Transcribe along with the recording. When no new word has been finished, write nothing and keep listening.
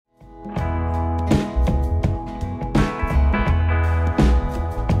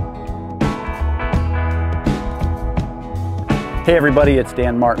Hey everybody, it's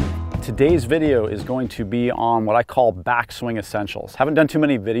Dan Martin. Today's video is going to be on what I call backswing essentials. Haven't done too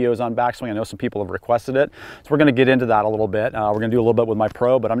many videos on backswing. I know some people have requested it, so we're going to get into that a little bit. We're going to do a little bit with my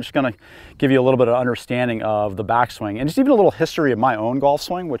pro, but I'm just going to give you a little bit of understanding of the backswing and just even a little history of my own golf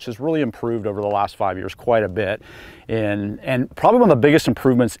swing, which has really improved over the last 5 years quite a bit. And probably one of the biggest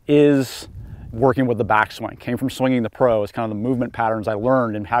improvements is working with the backswing. Came from swinging the pro. It's kind of the movement patterns I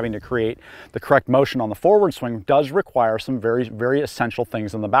learned, and having to create the correct motion on the forward swing does require some very, very essential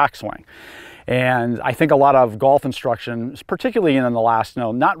things in the backswing. And I think a lot of golf instruction, particularly in the last,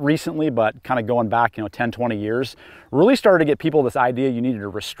 not recently, but kind of going back, 10, 20 years, really started to get people this idea you needed to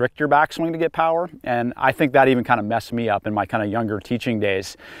restrict your backswing to get power. And I think that even kind of messed me up in my kind of younger teaching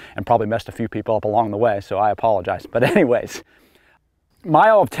days, and probably messed a few people up along the way, so I apologize. But anyways,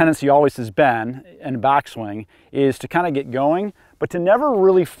 my tendency always has been in backswing is to kind of get going, but to never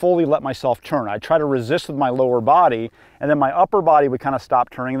really fully let myself turn. I'd try to resist with my lower body, and then my upper body would kind of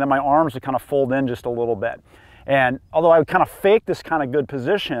stop turning, and then my arms would kind of fold in just a little bit. And although I would kind of fake this kind of good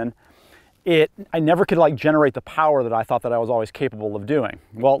position, I never could generate the power that I thought that I was always capable of doing.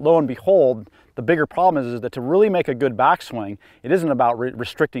 Well, lo and behold, the bigger problem is that to really make a good backswing, it isn't about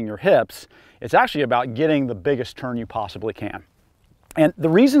restricting your hips. It's actually about getting the biggest turn you possibly can. And the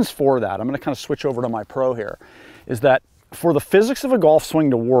reasons for that, I'm going to kind of switch over to my pro here, is that for the physics of a golf swing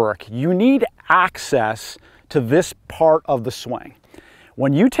to work, you need access to this part of the swing.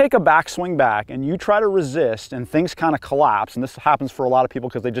 When you take a backswing back and you try to resist and things kind of collapse, and this happens for a lot of people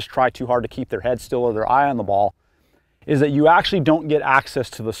because they just try too hard to keep their head still or their eye on the ball, is that you actually don't get access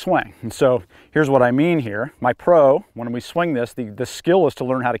to the swing. And so here's what I mean here. My pro, when we swing this, the skill is to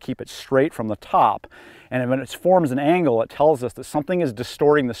learn how to keep it straight from the top. And when it forms an angle, it tells us that something is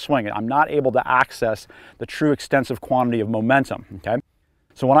distorting the swing. I'm not able to access the true extensive quantity of momentum, okay?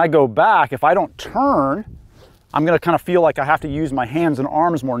 So when I go back, if I don't turn, I'm gonna kind of feel like I have to use my hands and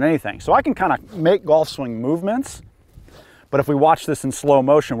arms more than anything. So I can kind of make golf swing movements, but if we watch this in slow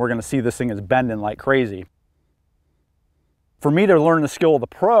motion, we're gonna see this thing is bending like crazy. For me to learn the skill of the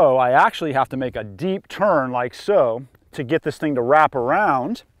pro, I actually have to make a deep turn like so to get this thing to wrap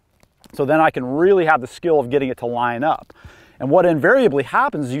around. So then I can really have the skill of getting it to line up. And what invariably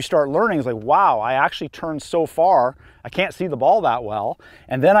happens is you start learning is like, wow, I actually turned so far, I can't see the ball that well.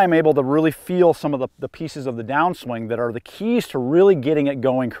 And then I'm able to really feel some of the pieces of the downswing that are the keys to really getting it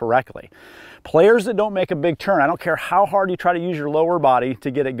going correctly. Players that don't make a big turn, I don't care how hard you try to use your lower body to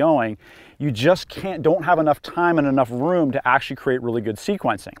get it going, you just don't have enough time and enough room to actually create really good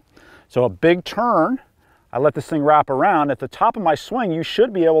sequencing. So a big turn, I let this thing wrap around. At the top of my swing, you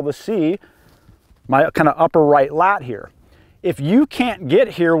should be able to see my kind of upper right lat here. If you can't get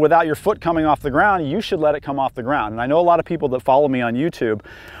here without your foot coming off the ground, you should let it come off the ground. And I know a lot of people that follow me on YouTube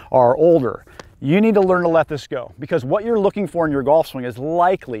are older. You need to learn to let this go, because what you're looking for in your golf swing is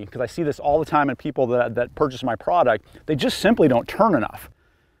likely, because I see this all the time in people that purchase my product, they just simply don't turn enough.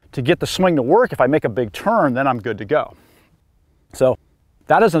 To get the swing to work, if I make a big turn, then I'm good to go. So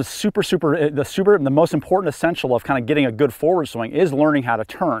that is the most important essential of kind of getting a good forward swing is learning how to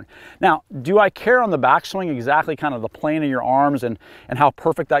turn. Now, do I care on the backswing exactly kind of the plane of your arms and how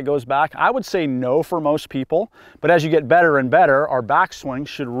perfect that goes back? I would say no for most people, but as you get better and better, our backswing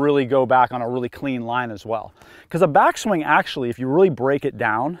should really go back on a really clean line as well. Because a backswing actually, if you really break it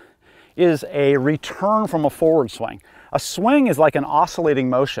down, is a return from a forward swing. A swing is like an oscillating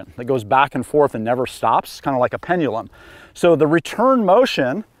motion that goes back and forth and never stops, kind of like a pendulum. So the return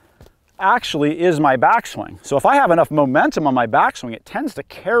motion actually is my backswing. So if I have enough momentum on my backswing, it tends to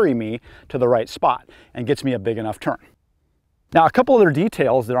carry me to the right spot and gets me a big enough turn. Now, a couple other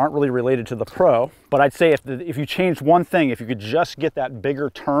details that aren't really related to the pro, but I'd say if you changed one thing, if you could just get that bigger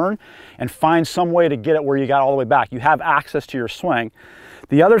turn and find some way to get it where you got all the way back, you have access to your swing.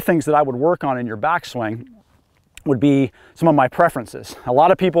 The other things that I would work on in your backswing would be some of my preferences. A lot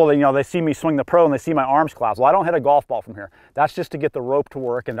of people, they see me swing the pro and they see my arms collapse. Well, I don't hit a golf ball from here. That's just to get the rope to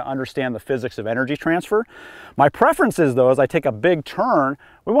work and to understand the physics of energy transfer. My preference is, though, as I take a big turn,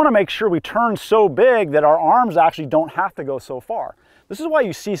 we want to make sure we turn so big that our arms actually don't have to go so far. This is why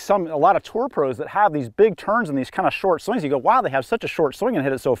you see a lot of tour pros that have these big turns and these kind of short swings. You go, wow, they have such a short swing and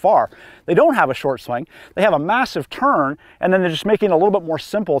hit it so far. They don't have a short swing. They have a massive turn, and then they're just making it a little bit more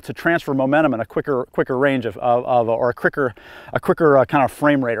simple to transfer momentum in a quicker range or a quicker kind of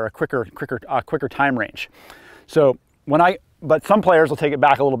frame rate, or a quicker time range. So but some players will take it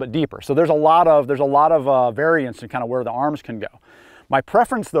back a little bit deeper. So there's a lot of variance in kind of where the arms can go. My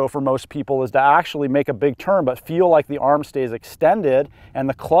preference, though, for most people is to actually make a big turn but feel like the arm stays extended and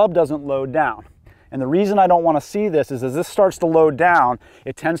the club doesn't load down. And the reason I don't want to see this is as this starts to load down,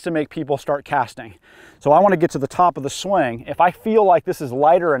 it tends to make people start casting. So I want to get to the top of the swing. If I feel like this is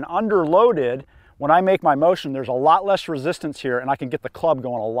lighter and underloaded, when I make my motion, there's a lot less resistance here and I can get the club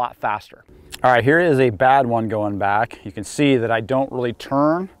going a lot faster. All right, here is a bad one going back. You can see that I don't really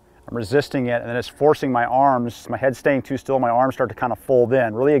turn. I'm resisting it, and then it's forcing my arms, my head staying too still, my arms start to kind of fold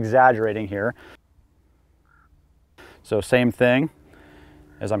in, really exaggerating here. So same thing,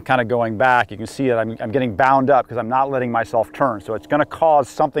 as I'm kind of going back, you can see that I'm getting bound up because I'm not letting myself turn. So it's going to cause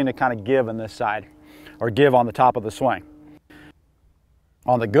something to kind of give on this side, or give on the top of the swing.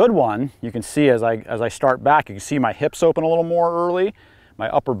 On the good one, you can see as I start back, you can see my hips open a little more early, my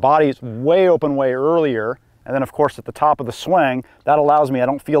upper body is way open way earlier, and then of course at the top of the swing, that allows me, I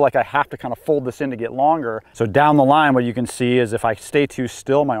don't feel like I have to kind of fold this in to get longer. So down the line, what you can see is if I stay too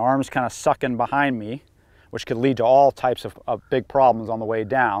still, my arms kind of suck in behind me, which could lead to all types of big problems on the way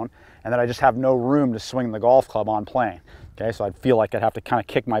down, and then I just have no room to swing the golf club on plane. Okay, so I'd feel like I'd have to kind of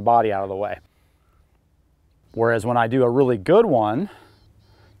kick my body out of the way. Whereas when I do a really good one,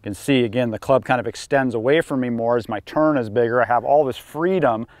 you can see again the club kind of extends away from me more as my turn is bigger. I have all this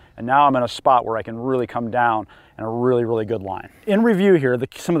freedom, and now I'm in a spot where I can really come down in a really, really good line. In review here,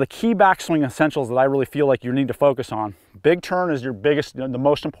 some of the key backswing essentials that I really feel like you need to focus on. Big turn is your biggest, the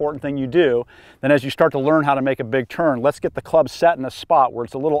most important thing you do. Then as you start to learn how to make a big turn, let's get the club set in a spot where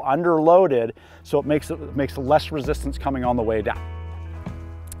it's a little underloaded so it makes less resistance coming on the way down.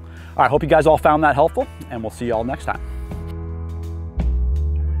 All right, hope you guys all found that helpful, and we'll see you all next time.